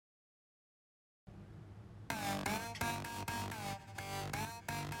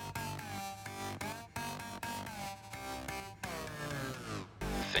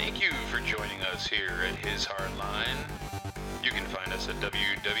Thank you for joining us here at His Hardline. You can find us at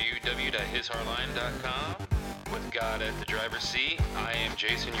www.hishardline.com. With God at the driver's seat, I am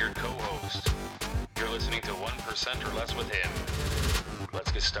Jason, your co-host. You're listening to 1% or Less with Him.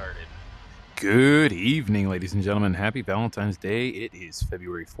 Let's get started. Good evening, ladies and gentlemen. Happy Valentine's Day. It is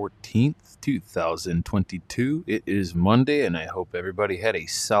February 14th, 2022. It is Monday, and I hope everybody had a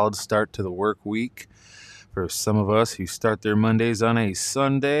solid start to the work week. For some of us who start their Mondays on a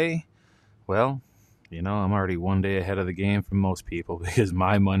Sunday, well, I'm already one day ahead of the game from most people because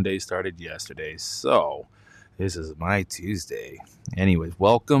my Monday started yesterday. So this is my Tuesday. Anyways,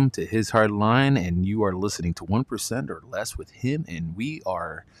 welcome to His Hardline, and you are listening to 1% or Less with Him, and we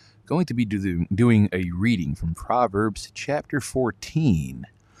are going to be doing a reading from Proverbs chapter 14.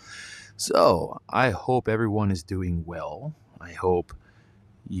 So I hope everyone is doing well. I hope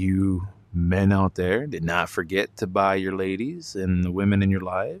you men out there did not forget to buy your ladies and the women in your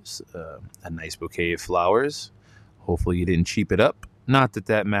lives a nice bouquet of flowers. Hopefully you didn't cheap it up. Not that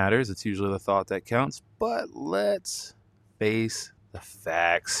that matters. It's usually the thought that counts. But let's face the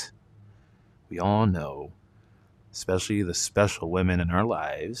facts. We all know, especially the special women in our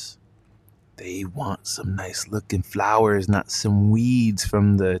lives, they want some nice looking flowers, not some weeds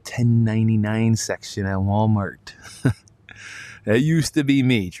from the $10.99 section at Walmart. That used to be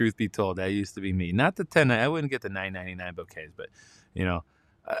me, truth be told. That used to be me. Not the I wouldn't get the $9.99 bouquets, but,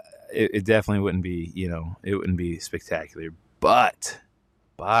 it definitely wouldn't be, it wouldn't be spectacular. But,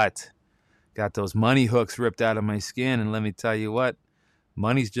 got those money hooks ripped out of my skin, and let me tell you what,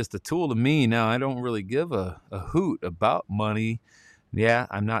 money's just a tool to me. Now, I don't really give a hoot about money. Yeah,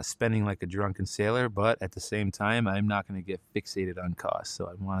 I'm not spending like a drunken sailor, but at the same time, I'm not going to get fixated on cost. So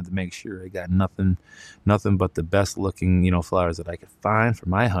I wanted to make sure I got nothing but the best looking, flowers that I could find for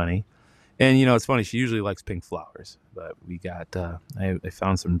my honey. And, it's funny, she usually likes pink flowers, but we got, I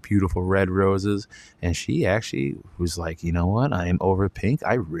found some beautiful red roses, and she actually was like, you know what, I am over pink.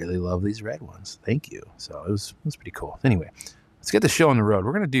 I really love these red ones. Thank you. So it was pretty cool. Anyway, let's get the show on the road.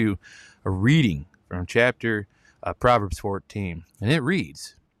 We're going to do a reading from Proverbs 14, and it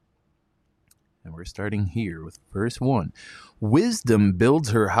reads, and we're starting here with verse 1. Wisdom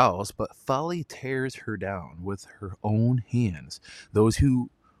builds her house, but folly tears her down with her own hands. Those who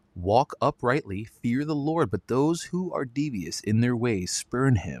walk uprightly fear the Lord, but those who are devious in their ways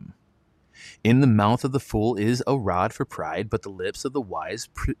spurn him. In the mouth of the fool is a rod for pride, but the lips of the wise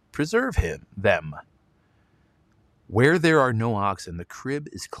preserve them. Where there are no oxen, the crib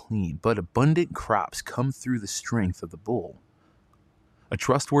is clean, but abundant crops come through the strength of the bull. A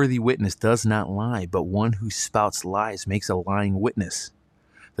trustworthy witness does not lie, but one who spouts lies makes a lying witness.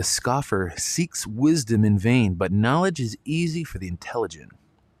 The scoffer seeks wisdom in vain, but knowledge is easy for the intelligent.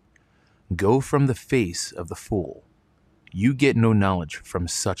 Go from the face of the fool. You get no knowledge from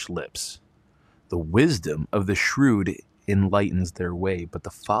such lips. The wisdom of the shrewd enlightens their way, but the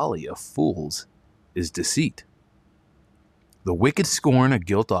folly of fools is deceit. The wicked scorn a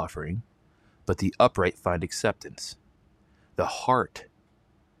guilt offering, but the upright find acceptance. The heart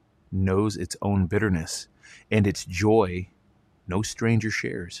knows its own bitterness, and its joy no stranger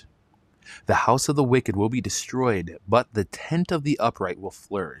shares. The house of the wicked will be destroyed, but the tent of the upright will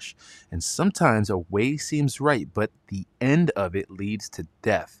flourish. And sometimes a way seems right, but the end of it leads to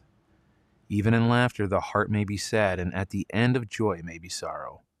death. Even in laughter the heart may be sad, and at the end of joy may be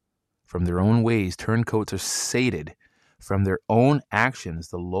sorrow. From their own ways turncoats are sated, from their own actions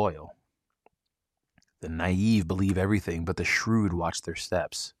the loyal. The naive believe everything, but the shrewd watch their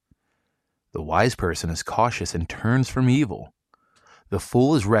steps. The wise person is cautious and turns from evil. The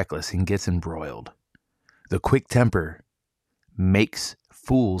fool is reckless and gets embroiled. The quick temper makes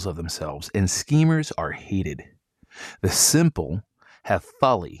fools of themselves, and schemers are hated. The simple have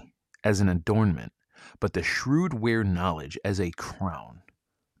folly as an adornment, but the shrewd wear knowledge as a crown.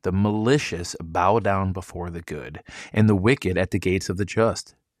 The malicious bow down before the good, and the wicked at the gates of the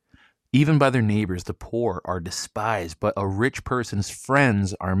just. Even by their neighbors the poor are despised, but a rich person's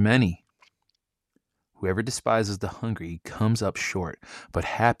friends are many. Whoever despises the hungry comes up short, but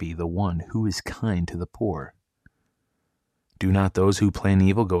happy the one who is kind to the poor. Do not those who plan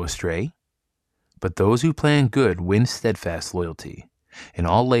evil go astray? But those who plan good win steadfast loyalty. In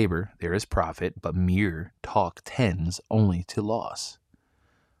all labor there is profit, but mere talk tends only to loss.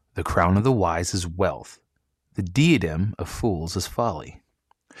 The crown of the wise is wealth. The diadem of fools is folly.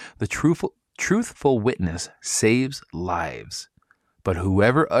 The truthful witness saves lives, but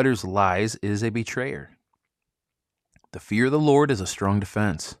whoever utters lies is a betrayer. The fear of the Lord is a strong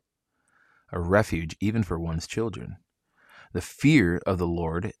defense, a refuge even for one's children. The fear of the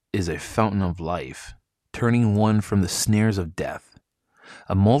Lord is a fountain of life, turning one from the snares of death.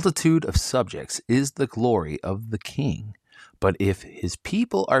 A multitude of subjects is the glory of the king, but if his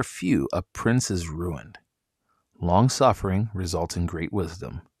people are few, a prince is ruined. Long suffering results in great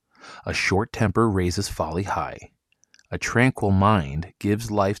wisdom. A short temper raises folly high. A tranquil mind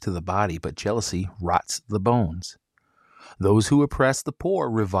gives life to the body, but jealousy rots the bones. Those who oppress the poor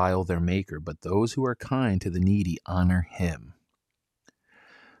revile their maker, but those who are kind to the needy honor him.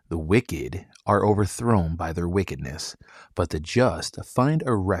 The wicked are overthrown by their wickedness, but the just find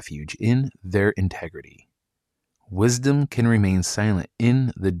a refuge in their integrity. Wisdom can remain silent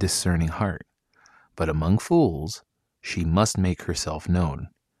in the discerning heart, but among fools she must make herself known.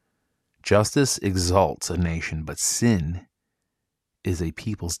 Justice exalts a nation, but sin is a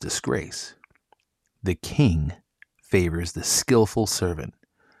people's disgrace. The king favors the skillful servant,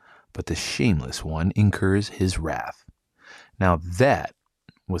 but the shameless one incurs his wrath. Now that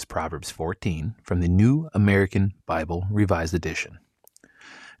was Proverbs 14 from the New American Bible Revised Edition.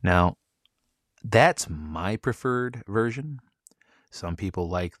 Now, that's my preferred version. Some people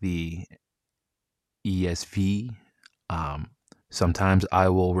like the ESV. Sometimes I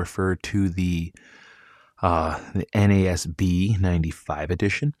will refer to the NASB 95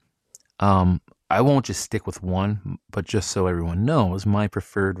 edition. I won't just stick with one, but just so everyone knows, my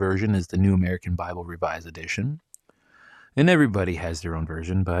preferred version is the New American Bible Revised Edition. And everybody has their own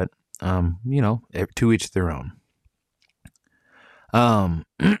version, but, to each their own.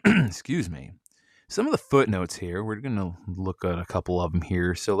 Excuse me. Some of the footnotes here, we're going to look at a couple of them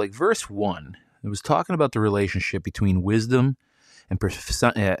here. So like verse 1, it was talking about the relationship between wisdom and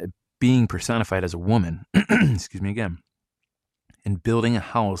being personified as a woman. Excuse me again. And building a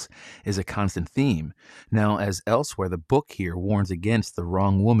house is a constant theme. Now, as elsewhere, the book here warns against the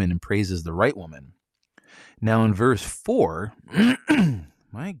wrong woman and praises the right woman. Now, in verse 4,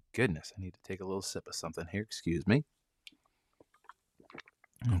 my goodness, I need to take a little sip of something here. Excuse me.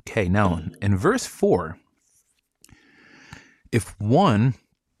 Okay, now, in verse 4, if one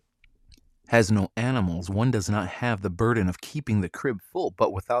has no animals, one does not have the burden of keeping the crib full,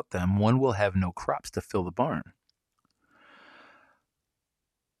 but without them, one will have no crops to fill the barn.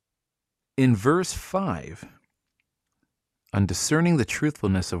 In verse 5, on discerning the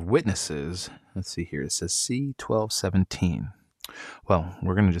truthfulness of witnesses, let's see here, it says ch.17. Well,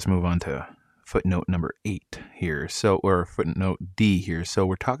 we're going to just move on to footnote number 8 here, or footnote D here. So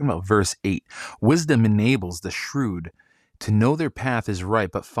we're talking about verse 8. Wisdom enables the shrewd to know their path is right,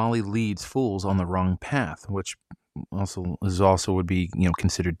 but folly leads fools on the wrong path, which also would be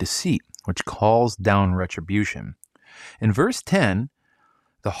considered deceit, which calls down retribution. In verse 10,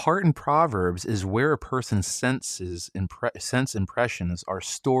 the heart in Proverbs is where a person's sense impressions are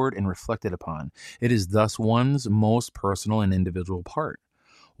stored and reflected upon. It is thus one's most personal and individual part.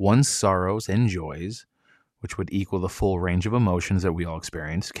 One's sorrows and joys, which would equal the full range of emotions that we all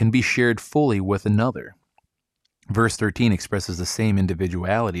experience, can be shared fully with another. Verse 13 expresses the same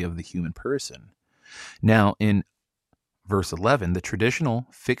individuality of the human person. Now, in verse 11, the traditional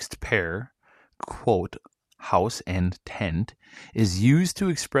fixed pair, quote, house and tent, is used to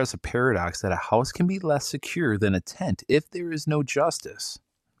express a paradox that a house can be less secure than a tent if there is no justice.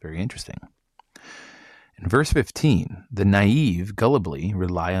 Very interesting. In verse 15, the naive gullibly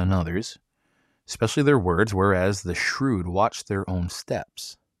rely on others, especially their words, whereas the shrewd watch their own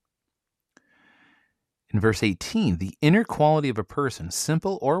steps. In verse 18, the inner quality of a person,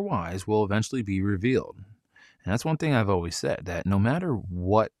 simple or wise, will eventually be revealed. And that's one thing I've always said, that no matter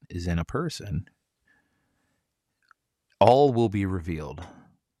what is in a person, all will be revealed.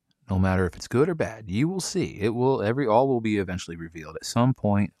 No matter if it's good or bad, you will see. All will be eventually revealed at some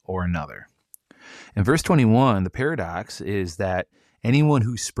point or another. In verse 21, the paradox is that anyone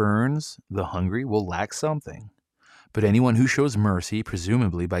who spurns the hungry will lack something, but anyone who shows mercy,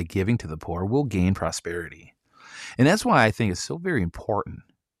 presumably by giving to the poor, will gain prosperity. And that's why I think it's so very important,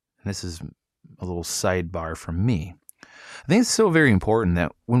 and this is a little sidebar from me, I think it's so very important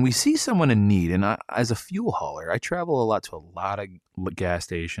that when we see someone in need, and as a fuel hauler, I travel a lot to a lot of gas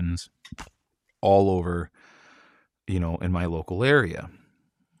stations all over, in my local area.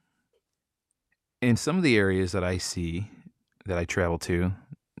 In some of the areas that I travel to,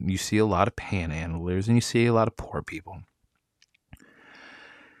 you see a lot of panhandlers and you see a lot of poor people.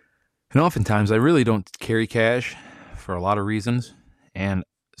 And oftentimes I really don't carry cash for a lot of reasons. And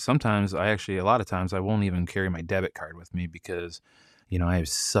sometimes a lot of times I won't even carry my debit card with me because, I have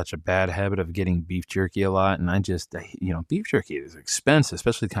such a bad habit of getting beef jerky a lot. And beef jerky is expensive,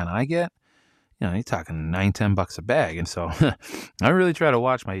 especially the kind I get. You're talking $9-10 a bag. And so I really try to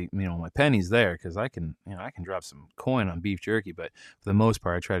watch my pennies there because I can drop some coin on beef jerky. But for the most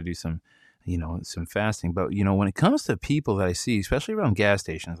part, I try to do some some fasting. But, when it comes to people that I see, especially around gas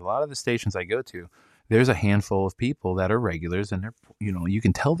stations, a lot of the stations I go to, there's a handful of people that are regulars, and they're, you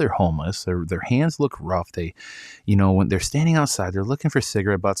can tell they're homeless. Their hands look rough. They, when they're standing outside, they're looking for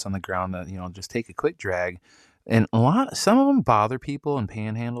cigarette butts on the ground that, just take a quick drag. And some of them bother people and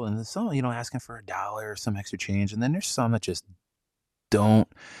panhandle, and some, asking for $1 or some extra change. And then there's some that just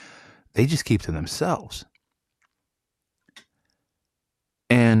they just keep to themselves.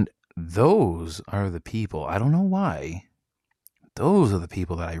 And those are the people, I don't know why, those are the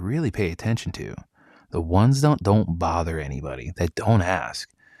people that I really pay attention to. The ones that don't bother anybody, that don't ask.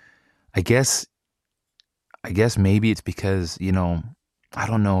 I guess maybe it's because, I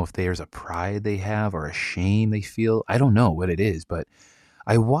don't know if there's a pride they have or a shame they feel. I don't know what it is, but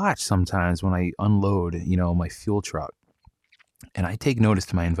I watch sometimes when I unload, my fuel truck, and I take notice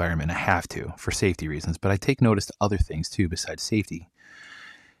to my environment. I have to, for safety reasons, but I take notice to other things too besides safety.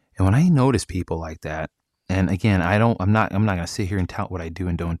 And when I notice people like that, and again, I'm not going to sit here and tout what I do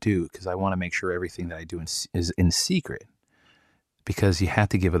and don't do, because I want to make sure everything that I do is in secret, because you have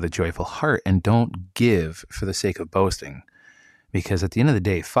to give with a joyful heart and don't give for the sake of boasting, because at the end of the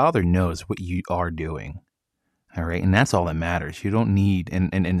day, Father knows what you are doing. All right. And that's all that matters. You don't need, and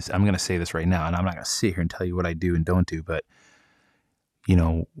I'm going to say this right now, and I'm not going to sit here and tell you what I do and don't do, but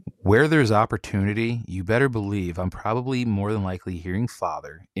where there's opportunity, you better believe I'm probably more than likely hearing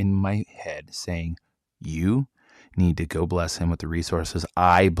Father in my head saying, you need to go bless him with the resources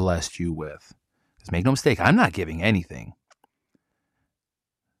I blessed you with. Because make no mistake, I'm not giving anything.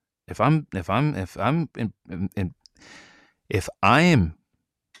 If I am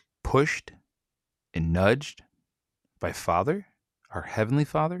pushed and nudged by Father, our Heavenly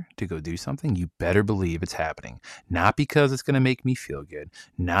Father, to go do something, you better believe it's happening. Not because it's going to make me feel good,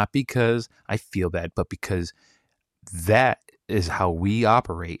 not because I feel bad, but because that is how we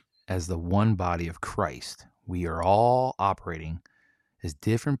operate as the one body of Christ. We are all operating as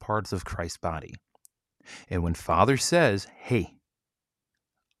different parts of Christ's body. And when Father says, hey,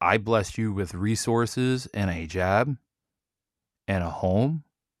 I blessed you with resources and a job and a home,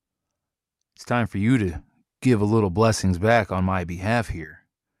 it's time for you to give a little blessings back on my behalf here.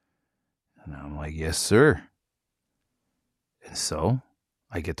 And I'm like, yes, sir. And so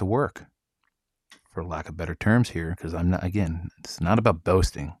I get to work, for lack of better terms here, because it's not about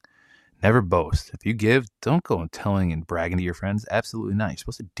boasting. Never boast. If you give, don't go and telling and bragging to your friends. Absolutely not. You're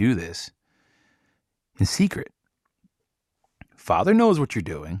supposed to do this in secret. Father knows what you're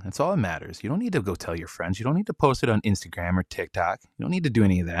doing. That's all that matters. You don't need to go tell your friends. You don't need to post it on Instagram or TikTok. You don't need to do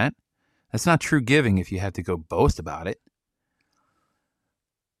any of that. That's not true giving if you have to go boast about it.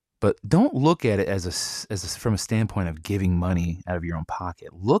 But don't look at it from a standpoint of giving money out of your own pocket.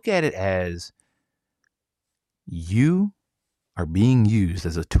 Look at it as you are being used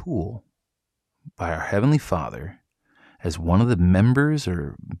as a tool by our Heavenly Father, as one of the members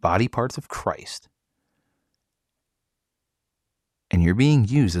or body parts of Christ. And you're being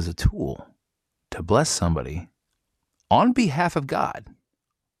used as a tool to bless somebody on behalf of God.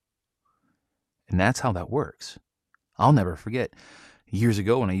 And that's how that works. I'll never forget, years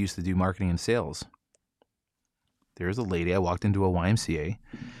ago when I used to do marketing and sales, there was a lady, I walked into a YMCA,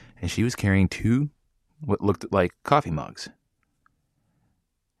 and she was carrying 2 what looked like coffee mugs.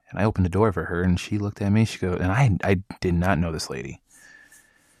 And I opened the door for her, and she looked at me, she goes, and I did not know this lady.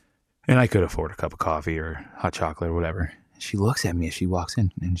 And I could afford a cup of coffee or hot chocolate or whatever. She looks at me as she walks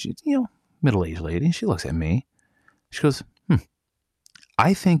in, and she's, middle-aged lady, and she looks at me. She goes,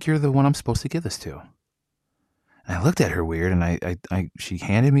 I think you're the one I'm supposed to give this to. And I looked at her weird, and she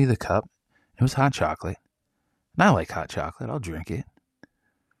handed me the cup. It was hot chocolate. And I like hot chocolate. I'll drink it.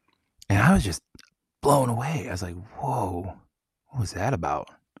 And I was just blown away. I was like, whoa, what was that about?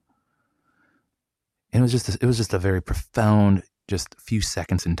 And it was just a very profound, just a few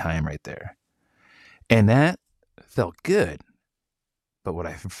seconds in time right there. And that felt good. But what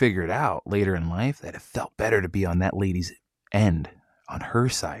I figured out later in life, that it felt better to be on that lady's end, on her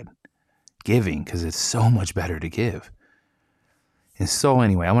side, giving, because it's so much better to give. And so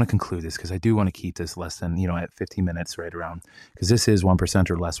anyway, I want to conclude this because I do want to keep this less than, at 15 minutes right around, because this is 1%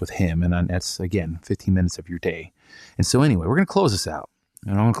 or less with him. And that's, again, 15 minutes of your day. And so anyway, we're going to close this out.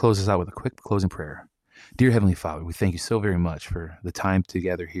 And I'm going to close this out with a quick closing prayer. Dear Heavenly Father, we thank you so very much for the time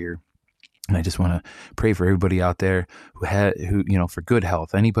together here. And I just want to pray for everybody out there who, for good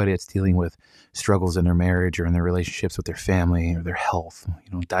health. Anybody that's dealing with struggles in their marriage or in their relationships with their family or their health,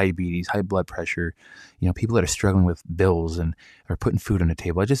 diabetes, high blood pressure, people that are struggling with bills and are putting food on the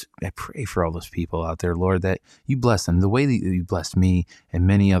table. I pray for all those people out there, Lord, that you bless them the way that you blessed me and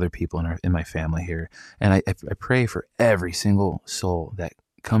many other people in my family here. And I pray for every single soul that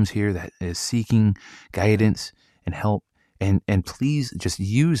comes here that is seeking guidance and help. And please just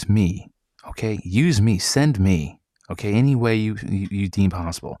use me, okay? Use me, send me, okay? Any way you deem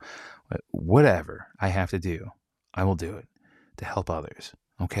possible. Whatever I have to do, I will do it to help others,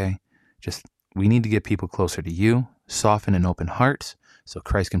 okay? Just, we need to get people closer to you, soften and open hearts so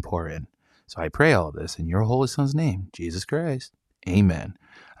Christ can pour in. So I pray all of this in your Holy Son's name, Jesus Christ. Amen.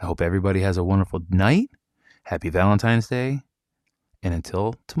 I hope everybody has a wonderful night. Happy Valentine's Day. And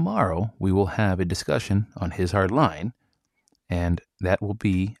until tomorrow, we will have a discussion on His Hard Line, and that will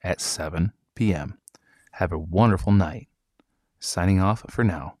be at 7 p.m. Have a wonderful night. Signing off for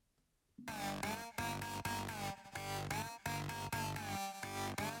now. I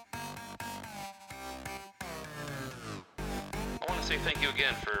want to say thank you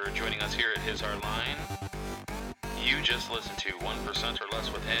again for joining us here at His Hard Line. You just listened to 1% or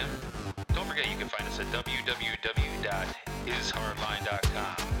Less with Him. Don't forget you can find us at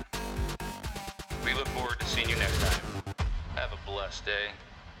www.hishardline.com. We look forward to seeing you next time. Have a blessed day.